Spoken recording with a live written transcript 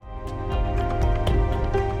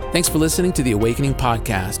Thanks for listening to the Awakening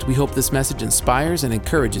Podcast. We hope this message inspires and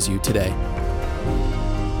encourages you today.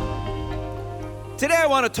 Today I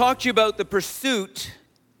want to talk to you about the pursuit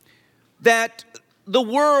that the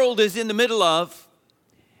world is in the middle of,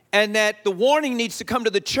 and that the warning needs to come to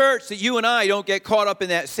the church that you and I don't get caught up in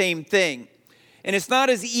that same thing. And it's not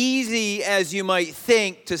as easy as you might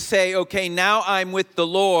think to say, okay, now I'm with the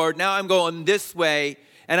Lord, now I'm going this way,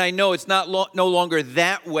 and I know it's not no longer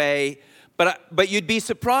that way. But you'd be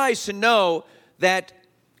surprised to know that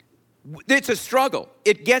it's a struggle.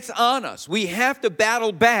 It gets on us. We have to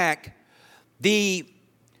battle back the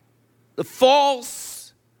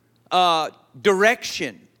false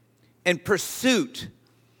direction and pursuit,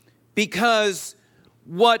 because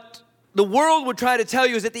what the world would try to tell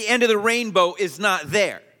you is that the end of the rainbow is not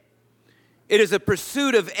there. It is a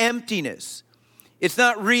pursuit of emptiness. It's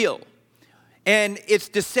not real. And it's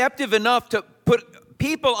deceptive enough to put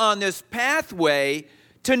people on this pathway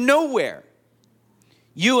to nowhere.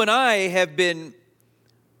 You and I have been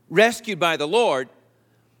rescued by the Lord.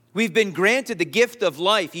 We've been granted the gift of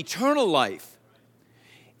life, eternal life.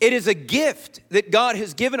 It is a gift that God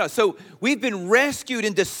has given us. So we've been rescued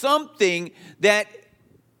into something that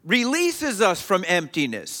releases us from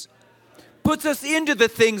emptiness, puts us into the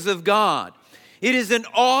things of God. It is an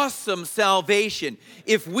awesome salvation.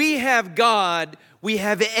 If we have God, we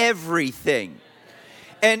have everything.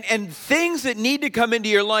 And things that need to come into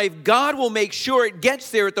your life, God will make sure it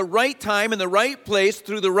gets there at the right time, in the right place,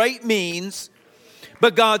 through the right means,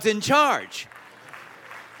 but God's in charge.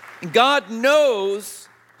 And God knows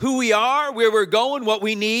who we are, where we're going, what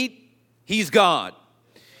we need. He's God.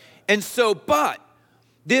 And so, but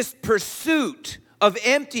this pursuit of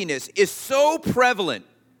emptiness is so prevalent,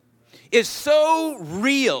 it's so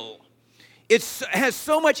real, it has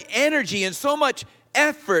so much energy and so much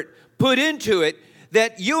effort put into it,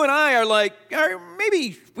 that you and I are like,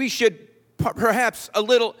 maybe we should perhaps a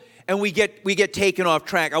little, and we get taken off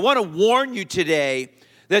track. I want to warn you today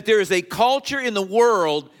that there is a culture in the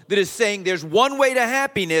world that is saying there's one way to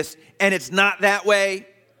happiness, and it's not that way.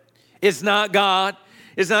 It's not God.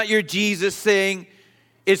 It's not your Jesus thing.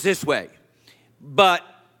 It's this way. But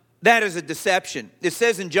that is a deception. It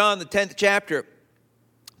says in John, the 10th chapter,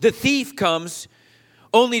 the thief comes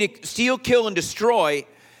only to steal, kill, and destroy.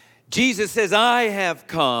 Jesus says, I have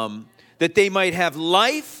come that they might have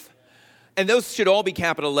life, and those should all be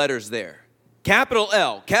capital letters there. Capital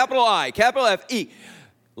L, capital I, capital F-E,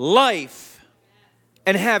 life,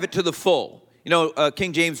 and have it to the full. You know,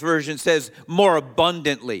 King James Version says more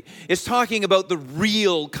abundantly. It's talking about the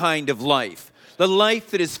real kind of life, the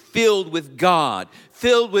life that is filled with God,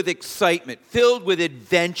 filled with excitement, filled with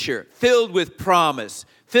adventure, filled with promise,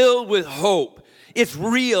 filled with hope. It's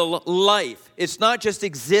real life. It's not just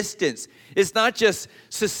existence. It's not just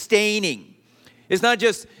sustaining. It's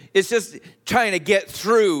just trying to get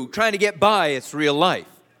through, trying to get by. It's real life.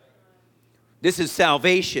 This is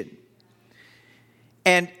salvation.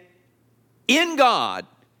 And in God,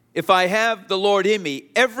 if I have the Lord in me,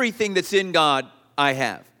 everything that's in God, I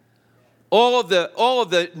have. All of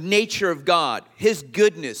the nature of God, His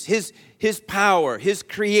goodness, His power, His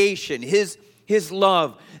creation, His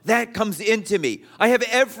love, that comes into me. I have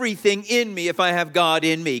everything in me if I have God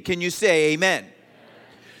in me. Can you say amen?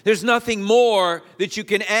 There's nothing more that you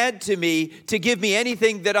can add to me to give me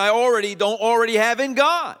anything that I don't already have in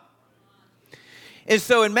God. And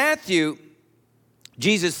so in Matthew,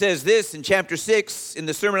 Jesus says this in chapter 6 in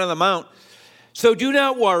the Sermon on the Mount. So do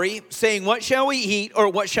not worry, saying, what shall we eat, or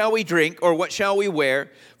what shall we drink, or what shall we wear?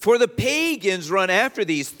 For the pagans run after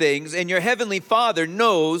these things, and your heavenly Father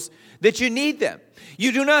knows that you need them.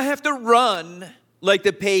 You do not have to run like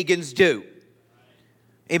the pagans do.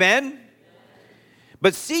 Amen?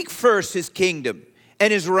 But seek first His kingdom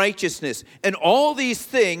and His righteousness, and all these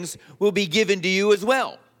things will be given to you as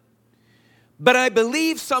well. But I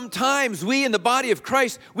believe sometimes we in the body of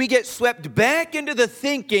Christ, we get swept back into the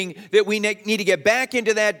thinking that we need to get back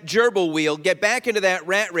into that gerbil wheel, get back into that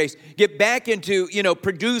rat race, get back into,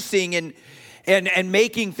 producing and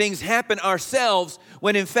making things happen ourselves,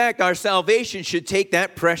 when in fact our salvation should take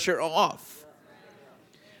that pressure off.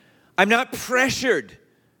 I'm not pressured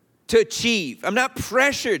to achieve. I'm not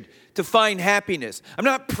pressured to find happiness. I'm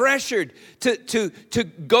not pressured to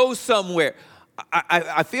go somewhere.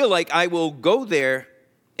 I feel like I will go there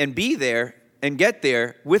and be there and get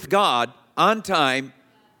there with God on time.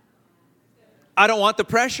 I don't want the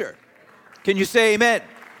pressure. Can you say amen?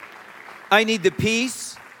 I need the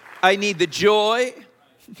peace. I need the joy.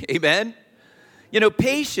 Amen.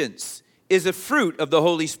 Patience is a fruit of the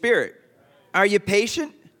Holy Spirit. Are you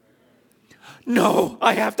patient? No,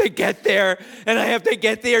 I have to get there, and I have to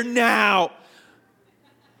get there now.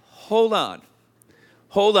 hold on.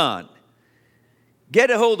 Hold on. Get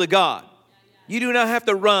a hold of God. You do not have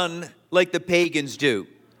to run like the pagans do.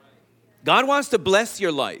 God wants to bless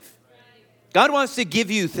your life. God wants to give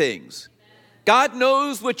you things. God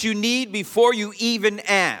knows what you need before you even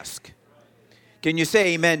ask. Can you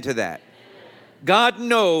say amen to that? God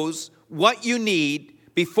knows what you need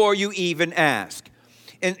before you even ask.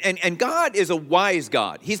 And God is a wise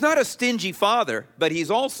God. He's not a stingy father, but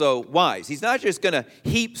he's also wise. He's not just going to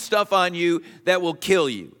heap stuff on you that will kill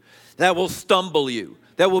you, that will stumble you,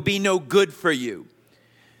 that will be no good for you.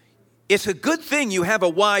 It's a good thing you have a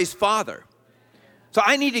wise father. So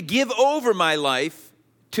I need to give over my life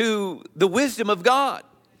to the wisdom of God,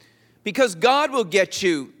 because God will get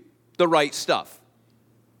you the right stuff,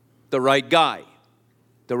 the right guy,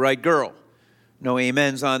 the right girl. No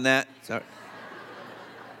amens on that. Sorry.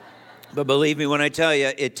 But believe me when I tell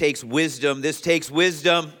you, it takes wisdom. This takes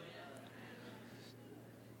wisdom.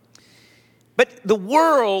 But the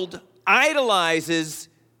world idolizes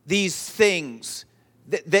these things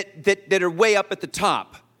that are way up at the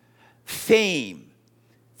top. Fame,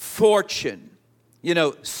 fortune,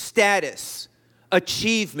 status,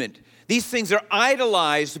 achievement. These things are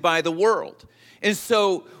idolized by the world. And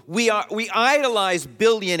so we idolize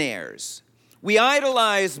billionaires. We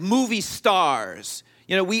idolize movie stars.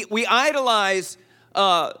 We idolize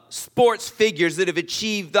sports figures that have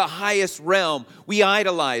achieved the highest realm. We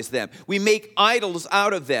idolize them. We make idols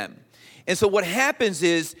out of them. And so what happens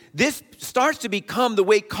is this starts to become the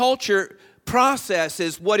way culture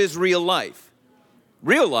processes what is real life.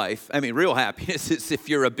 Real life, real happiness is if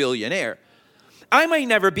you're a billionaire. I might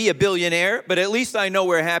never be a billionaire, but at least I know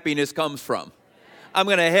where happiness comes from. I'm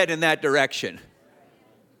going to head in that direction.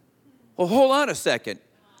 Well, hold on a second.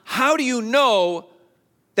 How do you know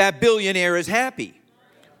that billionaire is happy?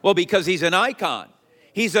 Well, because he's an icon.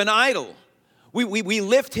 He's an idol. We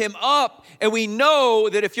lift him up, and we know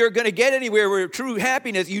that if you're going to get anywhere with true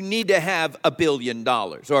happiness, you need to have $1 billion,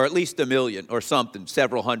 or at least $1 million, or something,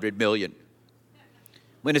 several hundred million.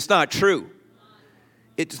 When it's not true.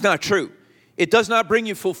 It's not true. It does not bring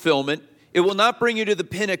you fulfillment. It will not bring you to the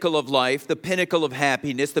pinnacle of life, the pinnacle of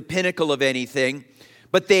happiness, the pinnacle of anything,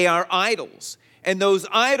 but they are idols. And those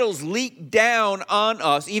idols leak down on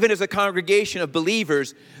us, even as a congregation of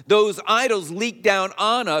believers, those idols leak down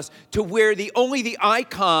on us to where only the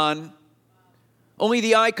icon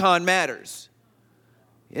matters.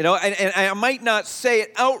 And I might not say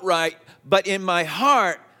it outright, but in my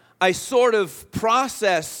heart, I sort of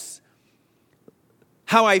process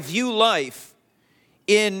how I view life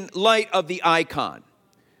in light of the icon.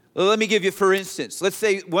 Well, let me give you, for instance, let's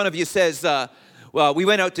say one of you says, well, we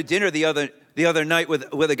went out to dinner the other night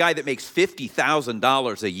with a guy that makes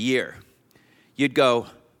 $50,000 a year. You'd go,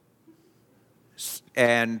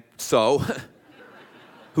 and so,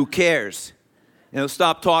 who cares?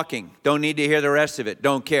 Stop talking. Don't need to hear the rest of it.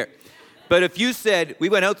 Don't care. But if you said, we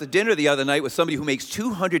went out to dinner the other night with somebody who makes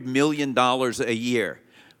 $200 million a year,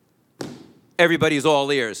 everybody's all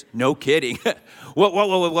ears. No kidding. What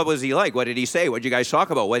was he like? What did he say? What did you guys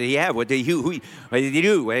talk about? What did he have? What did he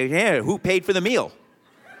do? Who paid for the meal?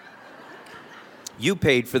 You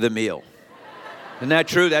paid for the meal. Isn't that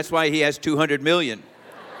true? That's why he has 200 million.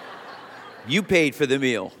 You paid for the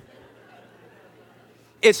meal.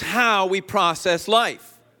 It's how we process life.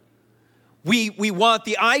 We want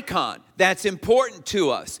the icon. That's important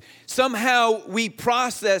to us. Somehow we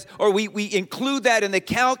process, or we include that in the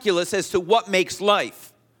calculus as to what makes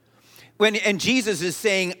life. And Jesus is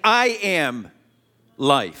saying, I am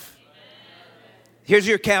life. Here's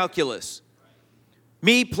your calculus.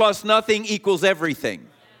 Me plus nothing equals everything.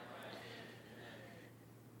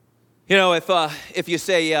 If you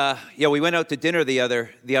say, we went out to dinner the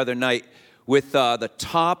other night with the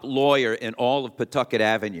top lawyer in all of Pawtucket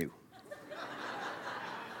Avenue.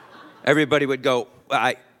 Everybody would go,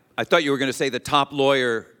 I thought you were going to say the top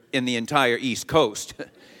lawyer in the entire East Coast.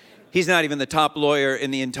 He's not even the top lawyer in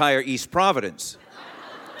the entire East Providence.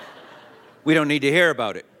 We don't need to hear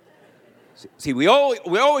about it. See, we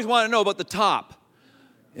always want to know about the top.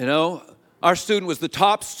 Our student was the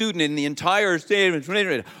top student in the entire state.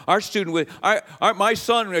 My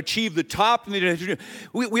son achieved the top.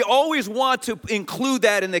 We always want to include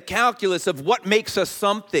that in the calculus of what makes us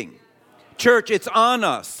something. Church, it's on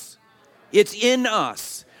us. It's in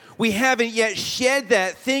us. We haven't yet shed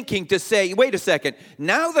that thinking to say, wait a second,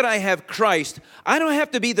 now that I have Christ, I don't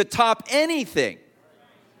have to be the top anything.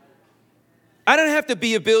 I don't have to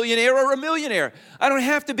be a billionaire or a millionaire. I don't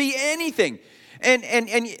have to be anything. And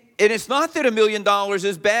it's not that $1 million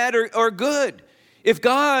is bad or good. If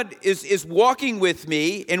God is walking with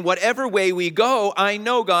me in whatever way we go, I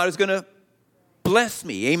know God is going to bless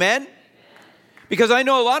me. Amen? Because I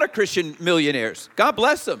know a lot of Christian millionaires. God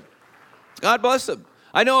bless them. God bless them.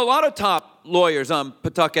 I know a lot of top lawyers on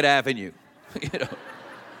Pawtucket Avenue.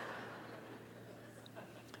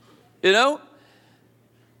 You know?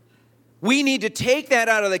 We need to take that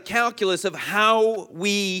out of the calculus of how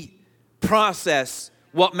we process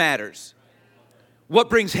what matters, what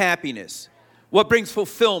brings happiness, what brings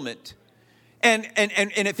fulfillment. And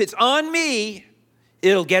if it's on me,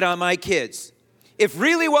 it'll get on my kids. If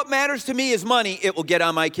really what matters to me is money, it will get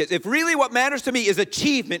on my kids. If really what matters to me is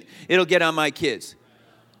achievement, it'll get on my kids.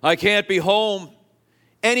 I can't be home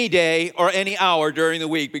any day or any hour during the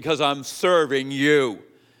week because I'm serving you.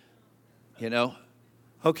 You know?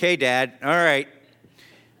 Okay, Dad. All right.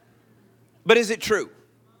 But is it true?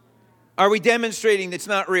 Are we demonstrating that's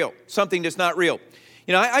not real? Something that's not real?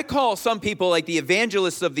 You know, I call some people like the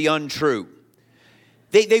evangelists of the untrue.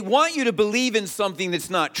 They want you to believe in something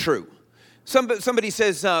that's not true. Somebody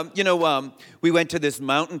says, we went to this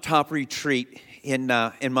mountaintop retreat in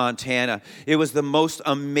Montana. It was the most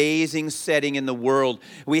amazing setting in the world.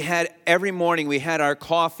 Every morning we had our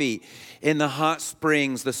coffee in the hot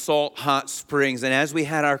springs, the salt hot springs. And as we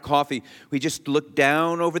had our coffee, we just looked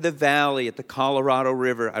down over the valley at the Colorado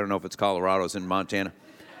River. I don't know if it's Colorado, it's in Montana.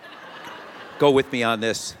 Go with me on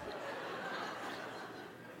this.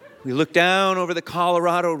 We looked down over the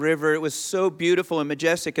Colorado River. It was so beautiful and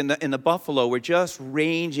majestic, and the buffalo were just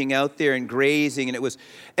ranging out there and grazing, and it was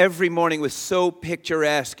every morning was so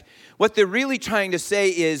picturesque. What they're really trying to say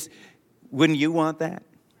is, wouldn't you want that?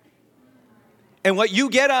 And what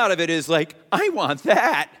you get out of it is like, I want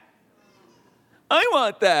that. I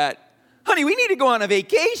want that. Honey, we need to go on a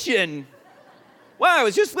vacation. Wow, I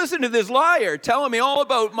was just listening to this liar telling me all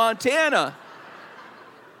about Montana.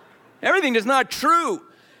 Everything is not true.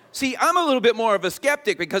 See, I'm a little bit more of a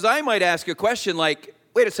skeptic because I might ask a question like,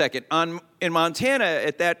 wait a second, in Montana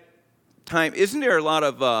at that time, isn't there a lot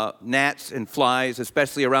of gnats and flies,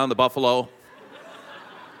 especially around the buffalo?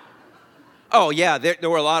 Oh, yeah, there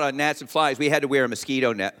were a lot of gnats and flies. We had to wear a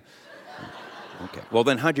mosquito net. Okay, well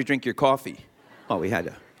then how'd you drink your coffee? Oh, we had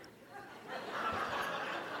to.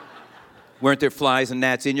 Weren't there flies and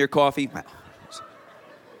gnats in your coffee? Well,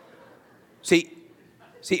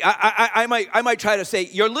 See, I might try to say,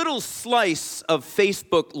 your little slice of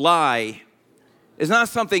Facebook lie is not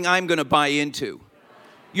something I'm going to buy into.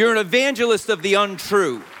 You're an evangelist of the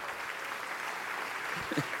untrue.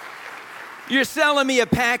 You're selling me a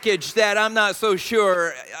package that I'm not so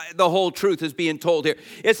sure the whole truth is being told here.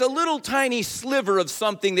 It's a little tiny sliver of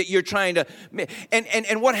something that you're trying to...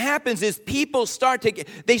 And what happens is people start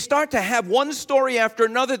to have one story after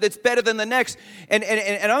another that's better than the next. And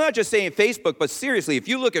I'm not just saying Facebook, but seriously, if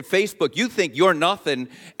you look at Facebook, you think you're nothing,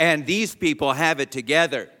 and these people have it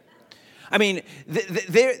together. I mean,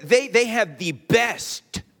 they have the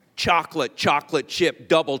best chocolate chip,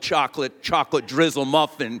 double chocolate drizzle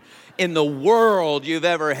muffin in the world you've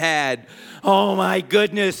ever had. Oh my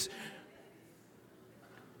goodness.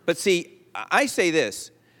 But see, I say this.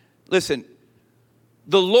 Listen,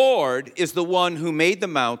 the Lord is the one who made the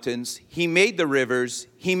mountains. He made the rivers.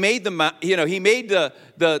 He made He made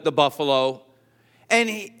the buffalo.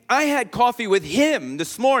 And I had coffee with him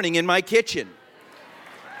this morning in my kitchen.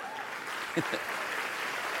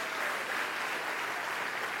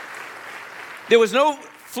 There was no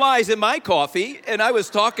flies in my coffee, and I was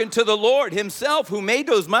talking to the Lord himself who made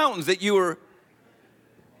those mountains that you were.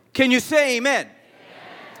 Can you say amen? Amen?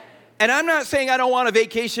 And I'm not saying I don't want a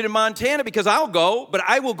vacation in Montana because I'll go, but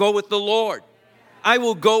I will go with the Lord. I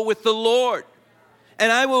will go with the Lord.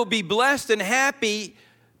 And I will be blessed and happy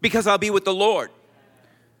because I'll be with the Lord.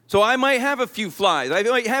 So I might have a few flies. I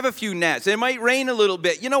might have a few gnats. It might rain a little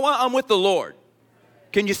bit. You know what? I'm with the Lord.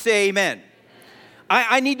 Can you say amen?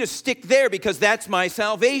 I need to stick there because that's my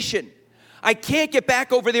salvation. I can't get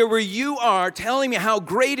back over there where you are telling me how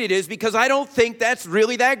great it is because I don't think that's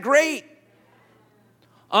really that great.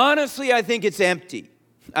 Honestly, I think it's empty.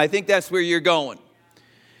 I think that's where you're going.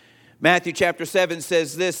 Matthew chapter 7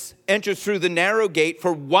 says this, enter through the narrow gate,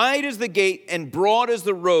 for wide is the gate and broad is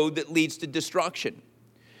the road that leads to destruction.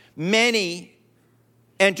 Many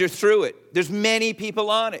enter through it. There's many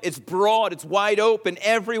people on it. It's broad, it's wide open.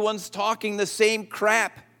 Everyone's talking the same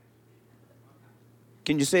crap.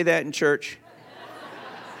 Can you say that in church?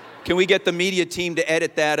 Can we get the media team to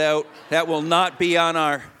edit that out? That will not be on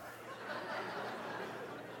our...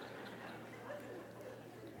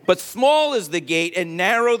 But small is the gate and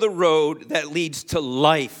narrow the road that leads to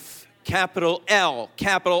life. Capital L,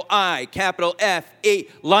 capital I, capital F-A,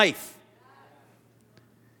 life.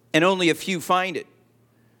 And only a few find it.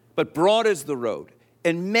 But broad is the road,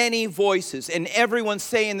 and many voices, and everyone's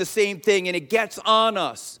saying the same thing, and it gets on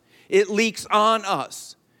us. It leaks on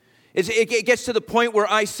us. It gets to the point where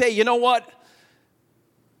I say, you know what?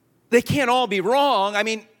 They can't all be wrong. I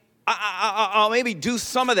mean, I'll maybe do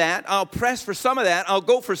some of that. I'll press for some of that. I'll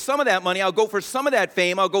go for some of that money. I'll go for some of that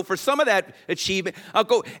fame. I'll go for some of that achievement.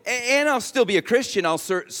 I'll still be a Christian. I'll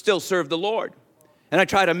still serve the Lord. And I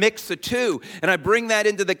try to mix the two. And I bring that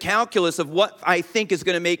into the calculus of what I think is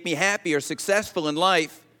going to make me happy or successful in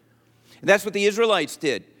life. And that's what the Israelites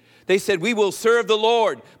did. They said, we will serve the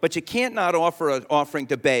Lord, but you can't not offer an offering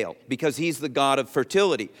to Baal because he's the God of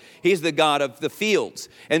fertility. He's the God of the fields.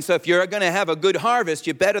 And so if you're going to have a good harvest,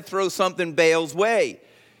 you better throw something Baal's way.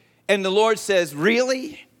 And the Lord says,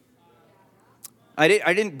 really? I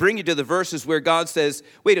didn't bring you to the verses where God says,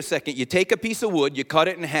 wait a second, you take a piece of wood, you cut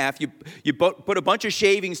it in half, you put a bunch of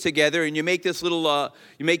shavings together, and you make this little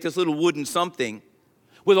wooden something.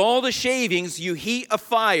 With all the shavings, you heat a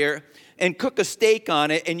fire and cook a steak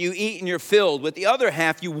on it, and you eat and you're filled. With the other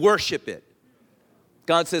half, you worship it.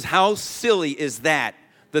 God says, how silly is that?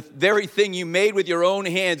 The very thing you made with your own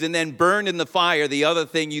hands and then burned in the fire, the other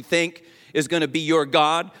thing you think is going to be your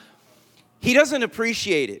God. He doesn't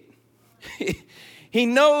appreciate it. He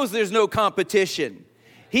knows there's no competition.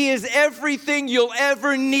 He is everything you'll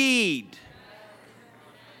ever need.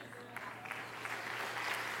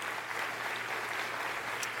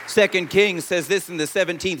 Second Kings says this in the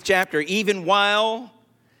 17th chapter. Even while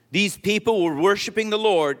these people were worshiping the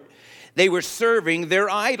Lord, they were serving their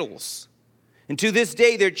idols. And to this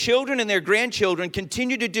day, their children and their grandchildren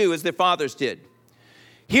continue to do as their fathers did.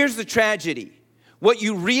 Here's the tragedy. What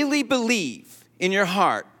you really believe in your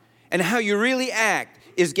heart and how you really act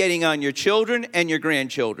is getting on your children and your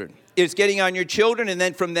grandchildren. It's getting on your children, and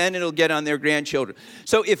then from then it'll get on their grandchildren.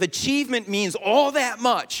 So if achievement means all that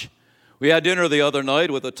much, we had dinner the other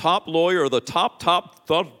night with a top lawyer, the top.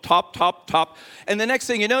 And the next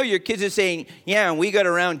thing you know, your kids are saying, yeah, and we got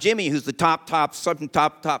around Jimmy, who's the top, something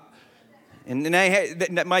top. And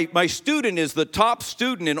then my student is the top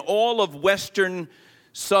student in all of Western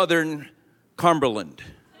Southern Cumberland.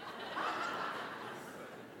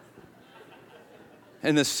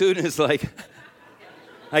 And the student is like,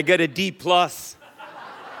 I got a D+.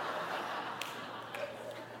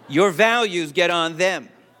 Your values get on them.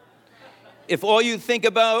 If all you think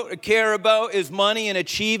about or care about is money and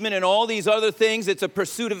achievement and all these other things, it's a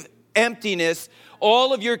pursuit of emptiness.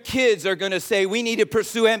 All of your kids are going to say, we need to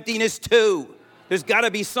pursue emptiness too. There's got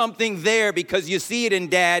to be something there because you see it in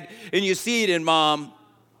dad and you see it in mom.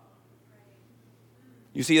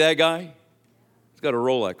 You see that guy? He's got a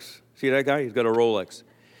Rolex. See that guy? He's got a Rolex.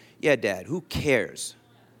 Yeah, Dad, who cares?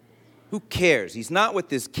 Who cares? He's not with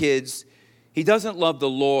his kids. He doesn't love the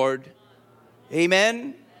Lord.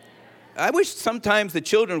 Amen? I wish sometimes the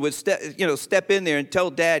children would step in there and tell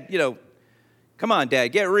Dad, come on, Dad,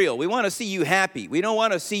 get real. We want to see you happy. We don't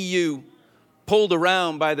want to see you pulled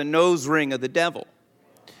around by the nose ring of the devil.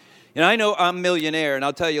 And I know I'm a millionaire, and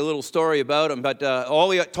I'll tell you a little story about him, but all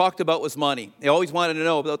we talked about was money. They always wanted to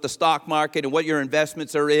know about the stock market and what your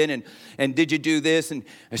investments are in, and did you do this, and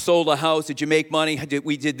I sold a house, did you make money?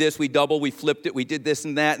 We did this, we doubled, we flipped it, we did this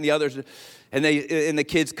and that, and the others. And the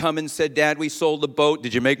kids come and said, Dad, we sold the boat.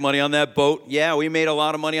 Did you make money on that boat? Yeah, we made a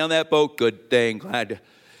lot of money on that boat. Good thing, glad.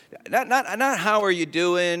 Not how are you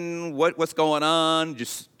doing, what's going on,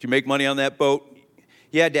 just did you make money on that boat?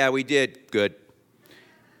 Yeah, Dad, we did. Good.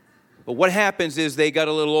 But what happens is they got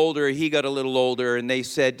a little older, he got a little older, and they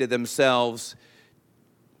said to themselves,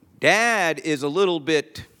 Dad is a little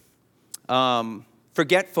bit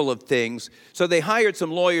forgetful of things. So they hired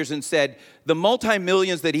some lawyers and said, the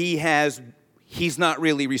multi-millions that he has, he's not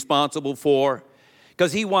really responsible for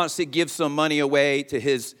because he wants to give some money away to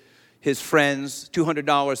his friends,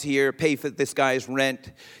 $200 here, pay for this guy's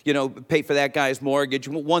rent, pay for that guy's mortgage.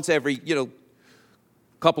 Once every,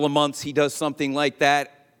 couple of months he does something like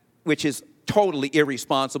that, which is totally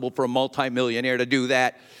irresponsible for a multimillionaire to do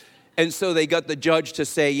that. And so they got the judge to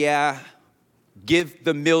say, yeah, give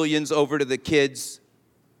the millions over to the kids.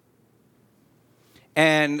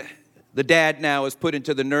 And the dad now is put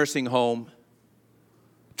into the nursing home.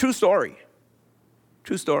 True story.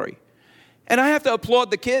 True story. And I have to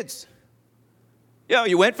applaud the kids.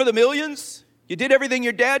 You went for the millions. You did everything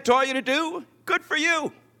your dad taught you to do. Good for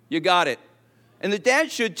you. You got it. And the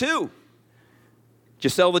dad should too. Did you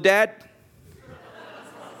sell the dad?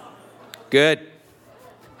 Good.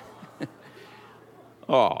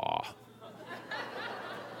 Aw.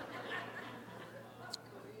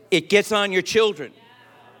 It gets on your children.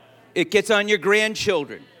 It gets on your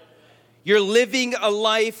grandchildren. You're living a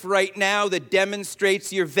life right now that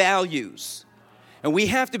demonstrates your values. And we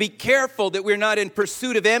have to be careful that we're not in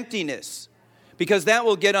pursuit of emptiness, because that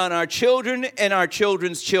will get on our children and our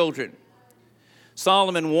children's children.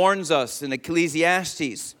 Solomon warns us in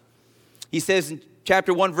Ecclesiastes. He says in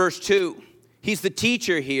chapter 1, verse 2, he's the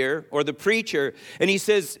teacher here, or the preacher, and he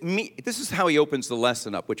says, this is how he opens the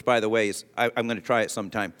lesson up, which, by the way, is I'm going to try it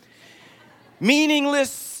sometime.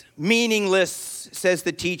 Meaningless, meaningless, says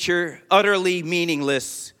the teacher, utterly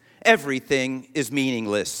meaningless. Everything is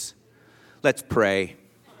meaningless. Let's pray.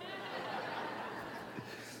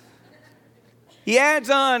 He adds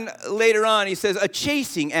on later on, he says, a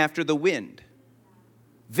chasing after the wind.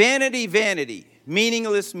 Vanity, vanity,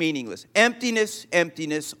 meaningless, meaningless. Emptiness,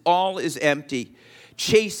 emptiness, all is empty.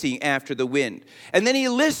 Chasing after the wind. And then he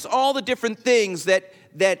lists all the different things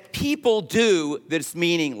that people do that's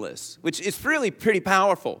meaningless, which is really pretty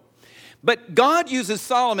powerful. But God uses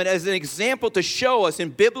Solomon as an example to show us in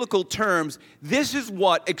biblical terms, this is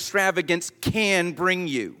what extravagance can bring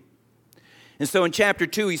you. And so in chapter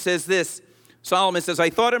 2, he says this, Solomon says,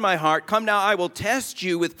 I thought in my heart, come now, I will test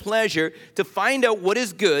you with pleasure to find out what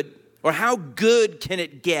is good, or how good can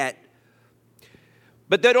it get.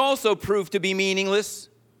 But that also proved to be meaningless.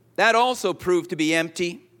 That also proved to be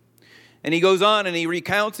empty. And he goes on and he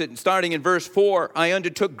recounts it, and starting in verse 4, I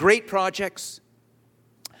undertook great projects.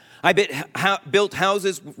 I built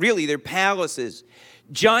houses, really they're palaces.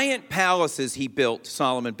 Giant palaces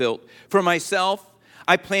Solomon built. For myself,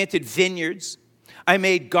 I planted vineyards. I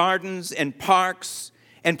made gardens and parks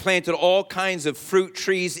and planted all kinds of fruit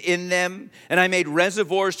trees in them. And I made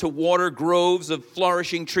reservoirs to water groves of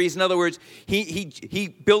flourishing trees. In other words,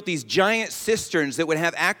 he built these giant cisterns that would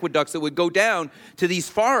have aqueducts that would go down to these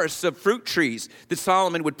forests of fruit trees that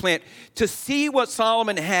Solomon would plant. To see what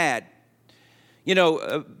Solomon had,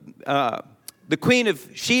 the Queen of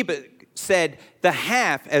Sheba said, the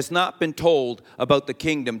half has not been told about the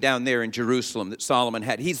kingdom down there in Jerusalem that Solomon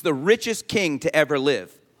had. He's the richest king to ever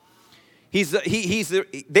live. People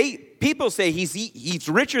say he's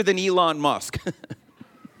richer than Elon Musk.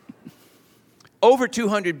 Over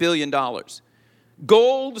 $200 billion.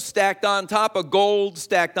 Gold stacked on top of gold,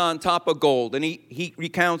 stacked on top of gold. And he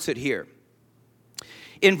recounts it here.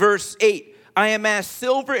 In verse 8, I amassed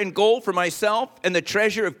silver and gold for myself and the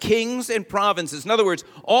treasure of kings and provinces. In other words,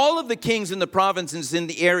 all of the kings and the provinces in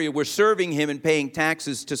the area were serving him and paying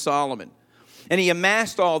taxes to Solomon. And he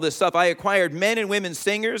amassed all this stuff. I acquired men and women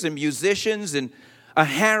singers and musicians and a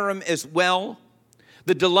harem as well.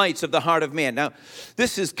 The delights of the heart of man. Now,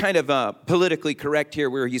 this is kind of politically correct here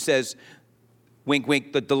where he says, wink,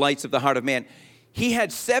 wink, the delights of the heart of man. He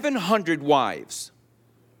had 700 wives.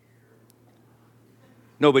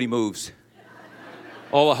 Nobody moves.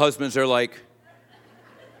 All the husbands are like,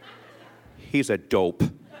 he's a dope.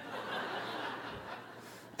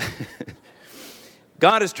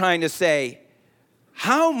 God is trying to say,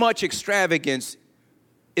 how much extravagance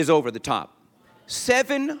is over the top?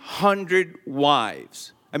 700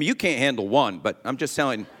 wives. I mean, you can't handle one, but I'm just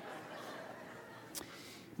telling.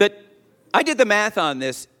 But I did the math on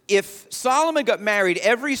this. If Solomon got married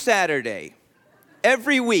every Saturday,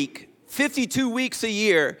 every week, 52 weeks a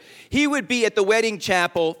year, he would be at the wedding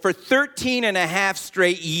chapel for 13 and a half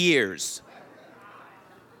straight years.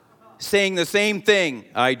 Saying the same thing,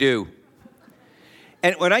 I do.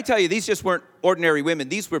 And when I tell you, these just weren't ordinary women.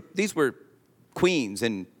 These were queens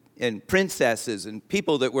and princesses and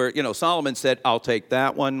people that were, Solomon said, I'll take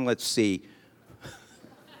that one, let's see.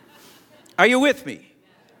 Are you with me?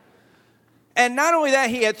 And not only that,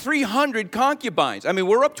 he had 300 concubines. I mean,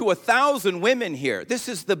 we're up to 1,000 women here. This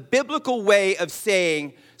is the biblical way of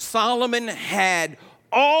saying Solomon had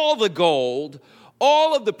all the gold,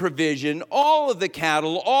 all of the provision, all of the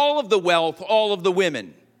cattle, all of the wealth, all of the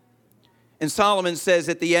women. And Solomon says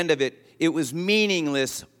at the end of it, it was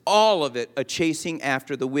meaningless, all of it, a chasing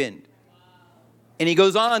after the wind. And he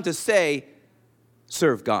goes on to say,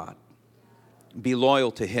 serve God. Be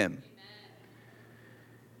loyal to him.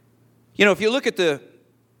 If you look at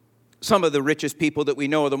some of the richest people that we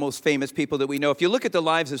know, or the most famous people that we know, if you look at the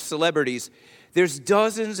lives of celebrities, there's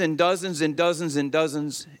dozens and dozens and dozens and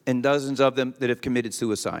dozens and dozens of them that have committed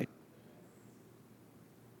suicide.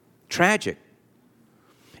 Tragic.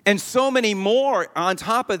 And so many more on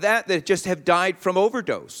top of that just have died from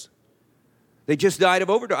overdose. They just died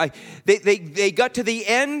of overdose. They got to the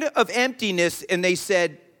end of emptiness and they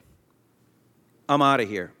said, I'm out of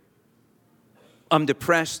here. I'm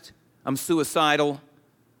depressed. I'm suicidal.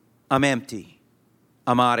 I'm empty.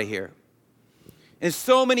 I'm out of here. And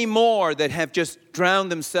so many more that have just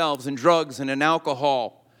drowned themselves in drugs and in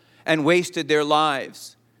alcohol and wasted their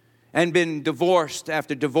lives and been divorced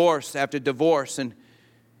after divorce after divorce. And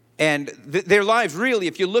And their lives, really,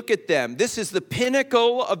 if you look at them, this is the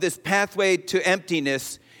pinnacle of this pathway to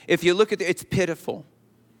emptiness. If you look at it, it's pitiful.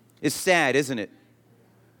 It's sad, isn't it?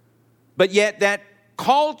 But yet that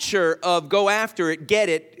culture of go after it, get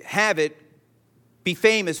it, have it, be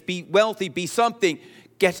famous, be wealthy, be something,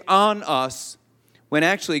 gets on us when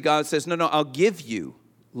actually God says, no, I'll give you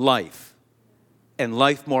life and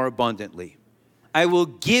life more abundantly. I will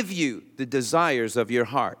give you the desires of your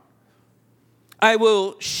heart. I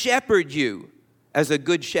will shepherd you as a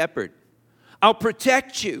good shepherd. I'll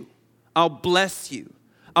protect you. I'll bless you.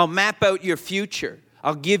 I'll map out your future.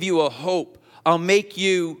 I'll give you a hope. I'll make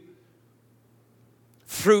you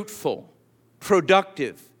fruitful,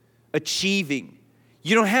 productive, achieving.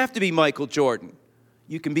 You don't have to be Michael Jordan.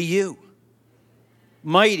 You can be you.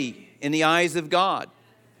 Mighty in the eyes of God.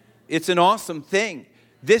 It's an awesome thing.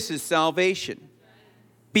 This is salvation.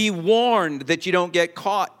 Be warned that you don't get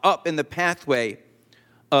caught up in the pathway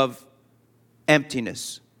of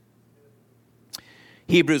emptiness.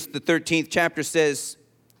 Hebrews, the 13th chapter says,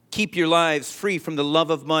 keep your lives free from the love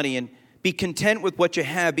of money and be content with what you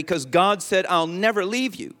have, because God said, I'll never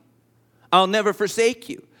leave you. I'll never forsake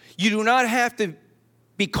you. You do not have to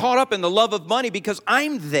be caught up in the love of money because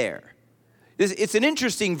I'm there. It's an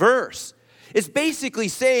interesting verse. It's basically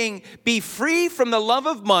saying, be free from the love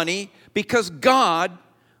of money because God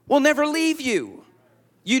will never leave you.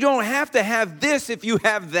 You don't have to have this if you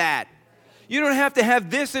have that. You don't have to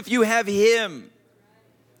have this if you have Him.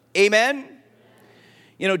 Amen?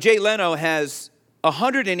 You know, Jay Leno has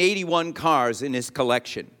 181 cars in his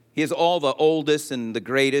collection. He has all the oldest and the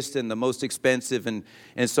greatest and the most expensive and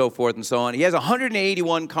so forth and so on. He has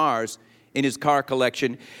 181 cars in his car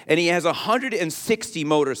collection, and he has 160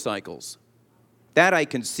 motorcycles. That I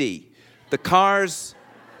can see. The cars,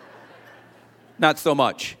 not so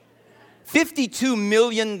much. $52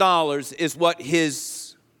 million is what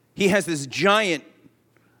he has this giant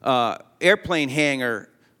airplane hangar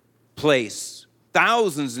place,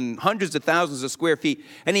 thousands and hundreds of thousands of square feet.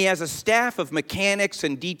 And he has a staff of mechanics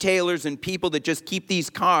and detailers and people that just keep these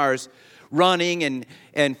cars running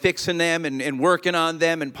and fixing them and working on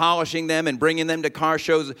them and polishing them and bringing them to car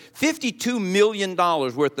shows. $52 million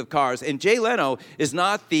worth of cars. And Jay Leno is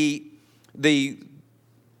not the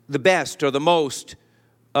best or the most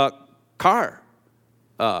car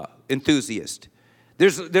enthusiast.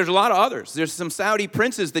 There's a lot of others. There's some Saudi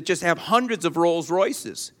princes that just have hundreds of Rolls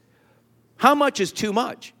Royces. How much is too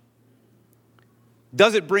much?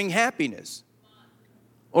 Does it bring happiness?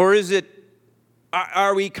 Or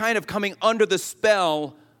are we kind of coming under the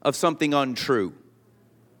spell of something untrue?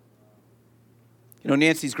 You know,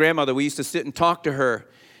 Nancy's grandmother, we used to sit and talk to her,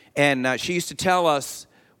 and she used to tell us,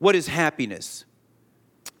 what is happiness?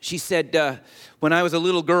 She said, when I was a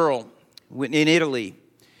little girl in Italy,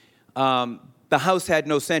 the house had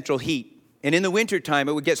no central heat. And in the wintertime,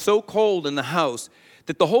 it would get so cold in the house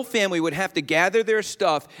that the whole family would have to gather their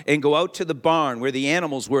stuff and go out to the barn where the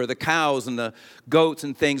animals were, the cows and the goats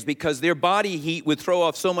and things, because their body heat would throw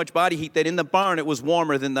off so much body heat that in the barn it was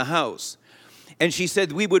warmer than the house. And she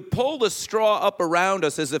said we would pull the straw up around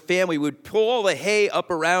us as a family. We would pull all the hay up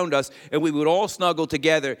around us, and we would all snuggle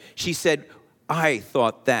together. She said, I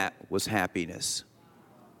thought that was happiness.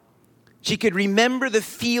 She could remember the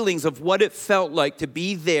feelings of what it felt like to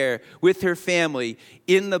be there with her family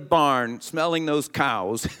in the barn, smelling those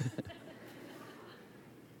cows.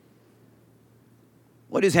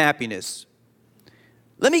 What is happiness?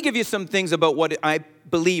 Let me give you some things about what I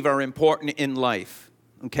believe are important in life,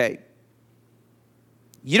 okay?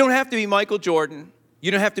 You don't have to be Michael Jordan.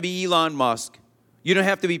 You don't have to be Elon Musk. You don't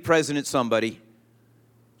have to be President somebody.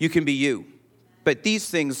 You can be you. But these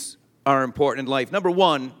things are important in life. Number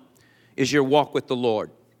one is your walk with the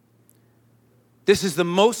Lord. This is the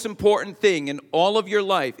most important thing in all of your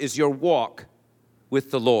life, is your walk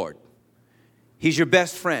with the Lord. He's your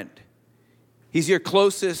best friend. He's your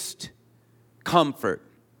closest comfort.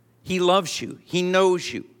 He loves you. He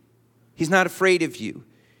knows you. He's not afraid of you.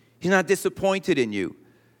 He's not disappointed in you.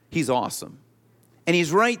 He's awesome. And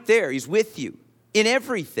He's right there. He's with you in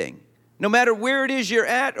everything. No matter where it is you're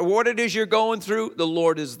at or what it is you're going through, the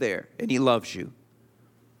Lord is there and He loves you.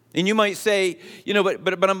 And you might say, you know,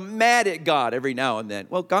 but I'm mad at God every now and then.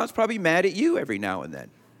 Well, God's probably mad at you every now and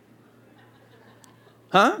then.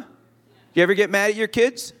 Huh? You ever get mad at your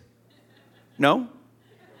kids? No?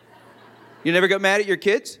 You never got mad at your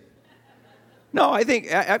kids? No, I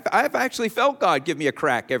think I've actually felt God give me a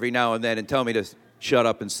crack every now and then and tell me to shut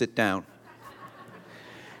up and sit down.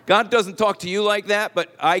 God doesn't talk to you like that,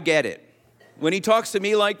 but I get it. When He talks to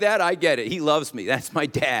me like that, I get it. He loves me. That's my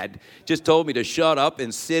dad. Just told me to shut up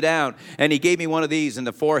and sit down. And he gave me one of these in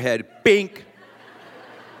the forehead. Bink.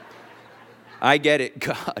 I get it,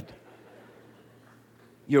 God.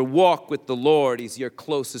 Your walk with the Lord, He's your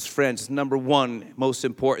closest friend. It's number one most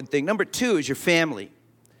important thing. Number two is your family.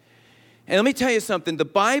 And let me tell you something. The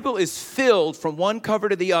Bible is filled from one cover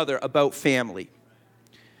to the other about family.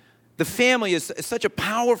 The family is such a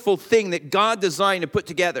powerful thing that God designed to put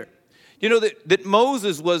together. You know that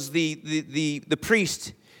Moses was the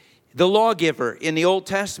priest, the lawgiver in the Old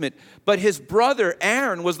Testament, but his brother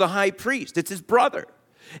Aaron was the high priest. It's his brother.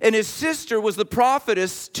 And his sister was the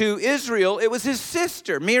prophetess to Israel. It was his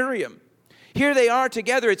sister, Miriam. Here they are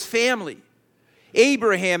together. It's family.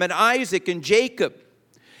 Abraham and Isaac and Jacob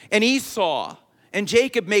and Esau. And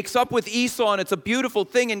Jacob makes up with Esau, and it's a beautiful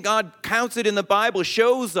thing, and God counts it in the Bible,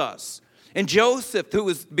 shows us. And Joseph, who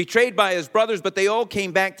was betrayed by his brothers, but they all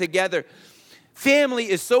came back together. Family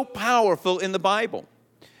is so powerful in the Bible.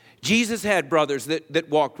 Jesus had brothers that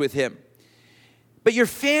walked with him. But your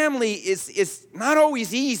family is not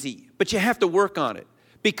always easy, but you have to work on it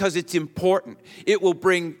because it's important. It will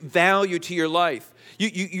bring value to your life.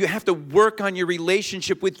 You have to work on your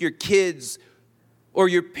relationship with your kids or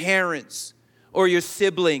your parents or your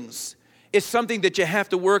siblings. It's something that you have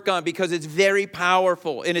to work on because it's very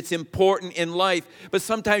powerful and it's important in life. But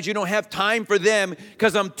sometimes you don't have time for them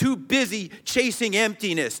because I'm too busy chasing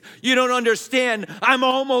emptiness. You don't understand. I'm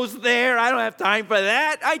almost there. I don't have time for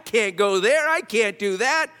that. I can't go there. I can't do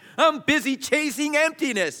that. I'm busy chasing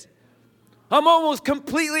emptiness. I'm almost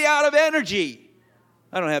completely out of energy.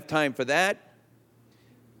 I don't have time for that.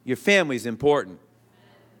 Your family's important.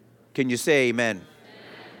 Can you say amen?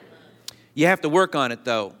 You have to work on it,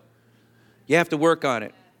 though. You have to work on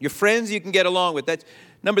it. Your friends you can get along with. That's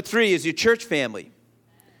number three is your church family.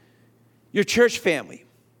 Your church family.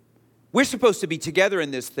 We're supposed to be together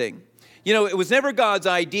in this thing. You know, it was never God's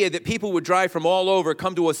idea that people would drive from all over,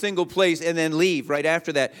 come to a single place, and then leave right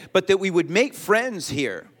after that. But that we would make friends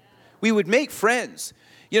here. We would make friends.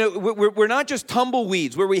 You know, we're not just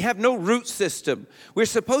tumbleweeds where we have no root system. We're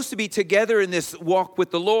supposed to be together in this walk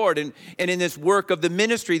with the Lord and in this work of the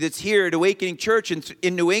ministry that's here at Awakening Church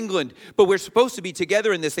in New England. But we're supposed to be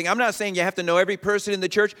together in this thing. I'm not saying you have to know every person in the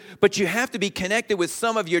church, but you have to be connected with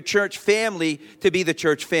some of your church family to be the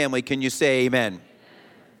church family. Can you say amen?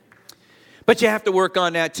 But you have to work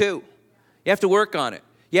on that too. You have to work on it.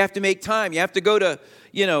 You have to make time. You have to go to,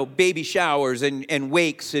 you know, baby showers and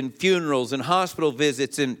wakes and funerals and hospital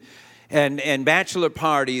visits and bachelor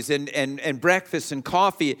parties and breakfast and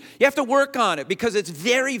coffee. You have to work on it because it's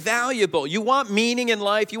very valuable. You want meaning in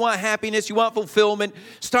life. You want happiness. You want fulfillment.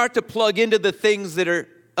 Start to plug into the things that are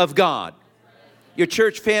of God. Your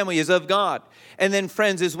church family is of God. And then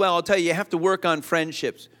friends as well. I'll tell you, you have to work on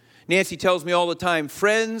friendships. Nancy tells me all the time,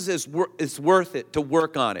 friends is worth it to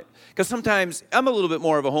work on it. Because sometimes I'm a little bit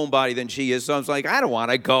more of a homebody than she is, so I was like, I don't want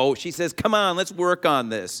to go. She says, come on, let's work on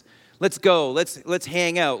this. Let's go. Let's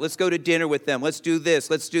hang out. Let's go to dinner with them. Let's do this.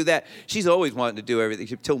 Let's do that. She's always wanting to do everything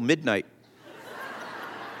till midnight.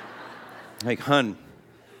 Like, hun,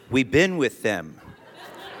 we've been with them.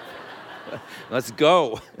 Let's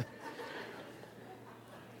go.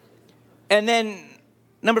 And then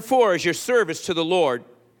number 4 is your service to the Lord.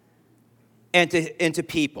 And to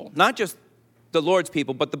people, not just the Lord's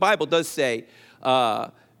people, but the Bible does say,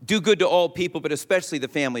 do good to all people, but especially the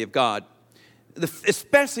family of God.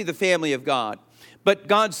 Especially the family of God. But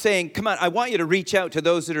God's saying, come on, I want you to reach out to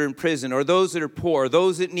those that are in prison, or those that are poor, or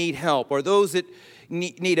those that need help, or those that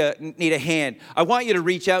need a hand. I want you to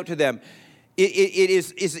reach out to them. It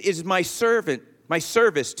is my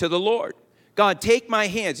service to the Lord. God, take my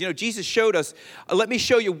hands. You know, Jesus showed us, let me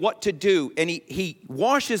show you what to do. And he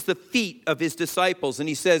washes the feet of his disciples. And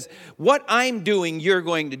he says, what I'm doing, you're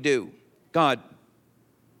going to do. God,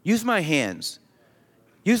 use my hands.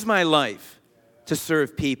 Use my life to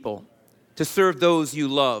serve people, to serve those you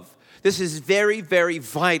love. This is very, very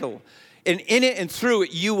vital. And in it and through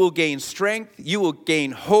it, you will gain strength. You will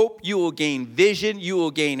gain hope. You will gain vision. You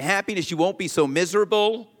will gain happiness. You won't be so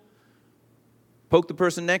miserable. Poke the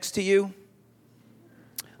person next to you.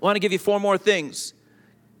 I want to give you 4 more things.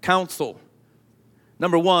 Counsel.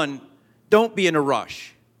 Number 1, don't be in a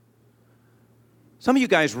rush. Some of you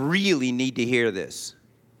guys really need to hear this.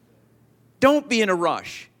 Don't be in a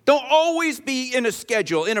rush. Don't always be in a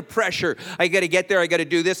schedule, in a pressure. I got to get there. I got to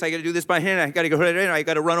do this. I got to do this by hand. I got to go there. I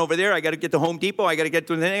got to run over there. I got to get to Home Depot. I got to get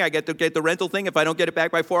to the thing. I got to get the rental thing. If I don't get it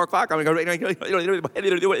back by 4 o'clock, I'm going to go.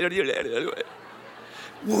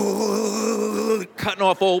 Cutting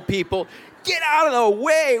off old people. Get out of the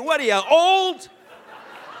way. What are you, old?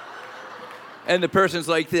 And the person's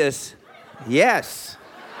like this. Yes.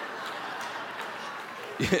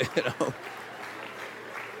 You know.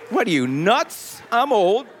 What are you, nuts? I'm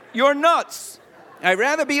old. You're nuts. I'd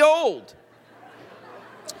rather be old.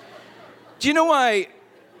 Do you know why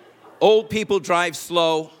old people drive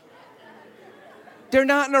slow? They're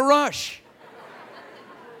not in a rush.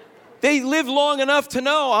 They live long enough to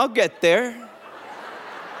know, I'll get there.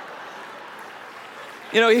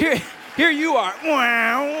 You know, here you are.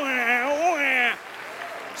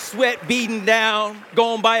 Sweat beating down,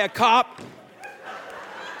 going by a cop.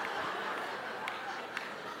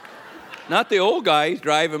 Not the old guy, he's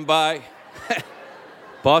driving by.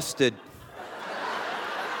 Busted.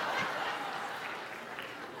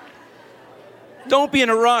 Don't be in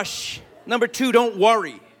a rush. Number 2, don't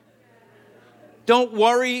worry. Don't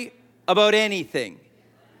worry about anything.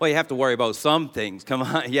 Well, you have to worry about some things. Come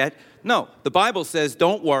on, yet. No, the Bible says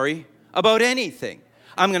don't worry about anything.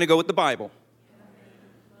 I'm going to go with the Bible.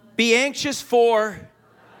 Be anxious for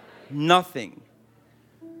nothing.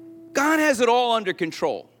 God has it all under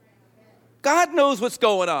control. God knows what's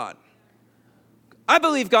going on. I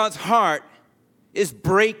believe God's heart is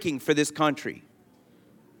breaking for this country.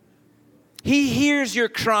 He hears your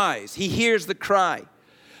cries. He hears the cry.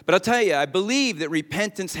 But I'll tell you, I believe that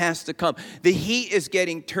repentance has to come. The heat is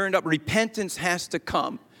getting turned up. Repentance has to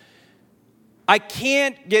come. I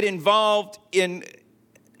can't get involved in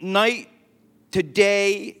night to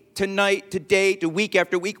day, to night to day, to week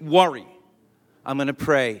after week worry. I'm going to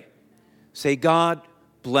pray. Say, God,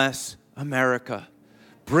 bless America.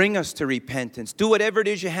 Bring us to repentance. Do whatever it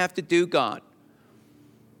is you have to do, God.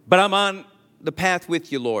 But I'm on the path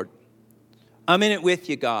with you, Lord. I'm in it with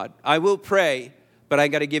you, God. I will pray, but I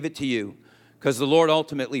got to give it to you because the Lord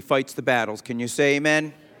ultimately fights the battles. Can you say amen?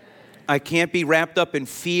 Amen? I can't be wrapped up in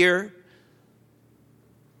fear.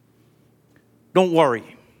 Don't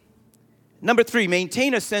worry. Number 3,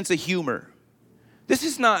 maintain a sense of humor. This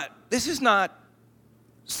is not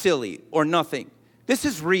silly or nothing. This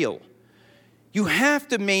is real. You have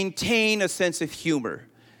to maintain a sense of humor.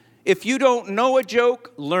 If you don't know a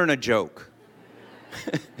joke, learn a joke.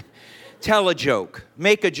 Tell a joke.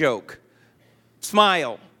 Make a joke.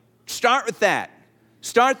 Smile. Start with that.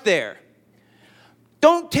 Start there.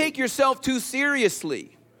 Don't take yourself too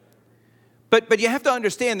seriously. But you have to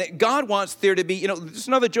understand that God wants there to be, there's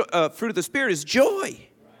another fruit of the Spirit is joy.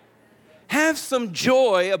 Have some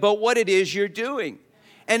joy about what it is you're doing.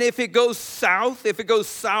 And if it goes south, if it goes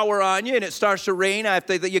sour on you and it starts to rain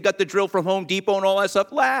after you got the drill from Home Depot and all that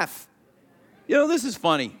stuff, laugh. This is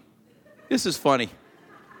funny. This is funny.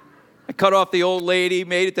 I cut off the old lady,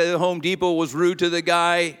 made it to the Home Depot, was rude to the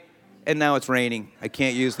guy, and now it's raining. I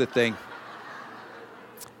can't use the thing.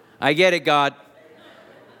 I get it, God.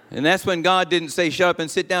 And that's when God didn't say, shut up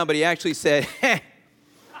and sit down, but He actually said,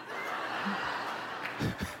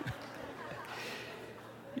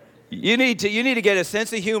 You need to get a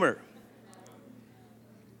sense of humor.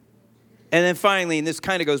 And then finally, and this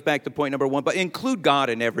kind of goes back to point number 1, but include God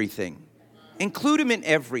in everything. Include Him in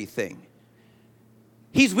everything.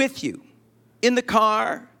 He's with you. In the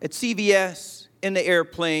car, at CVS, in the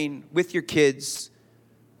airplane, with your kids,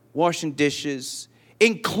 washing dishes.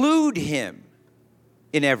 Include Him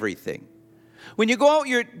in everything. When you go out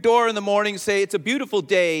your door in the morning, say, it's a beautiful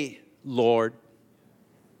day, Lord.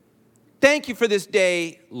 Thank you for this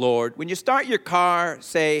day, Lord. When you start your car,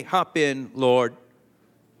 say, hop in, Lord.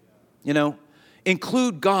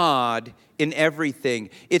 Include God in everything.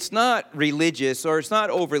 It's not religious or it's not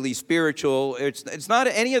overly spiritual. It's not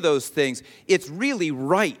any of those things. It's really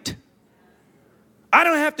right. I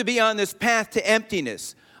don't have to be on this path to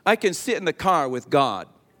emptiness. I can sit in the car with God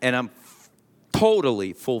and I'm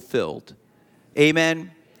totally fulfilled.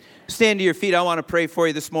 Amen. Stand to your feet. I want to pray for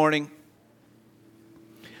you this morning.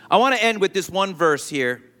 I want to end with this one verse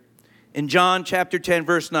here. In John chapter 10,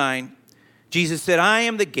 verse 9, Jesus said, I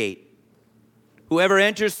am the gate. Whoever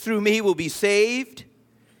enters through me will be saved.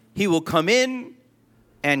 He will come in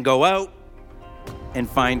and go out and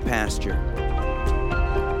find pasture.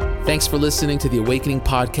 Thanks for listening to the Awakening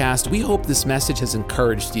Podcast. We hope this message has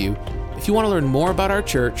encouraged you. If you want to learn more about our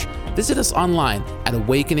church, visit us online at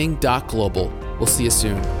awakening.global. We'll see you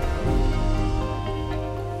soon.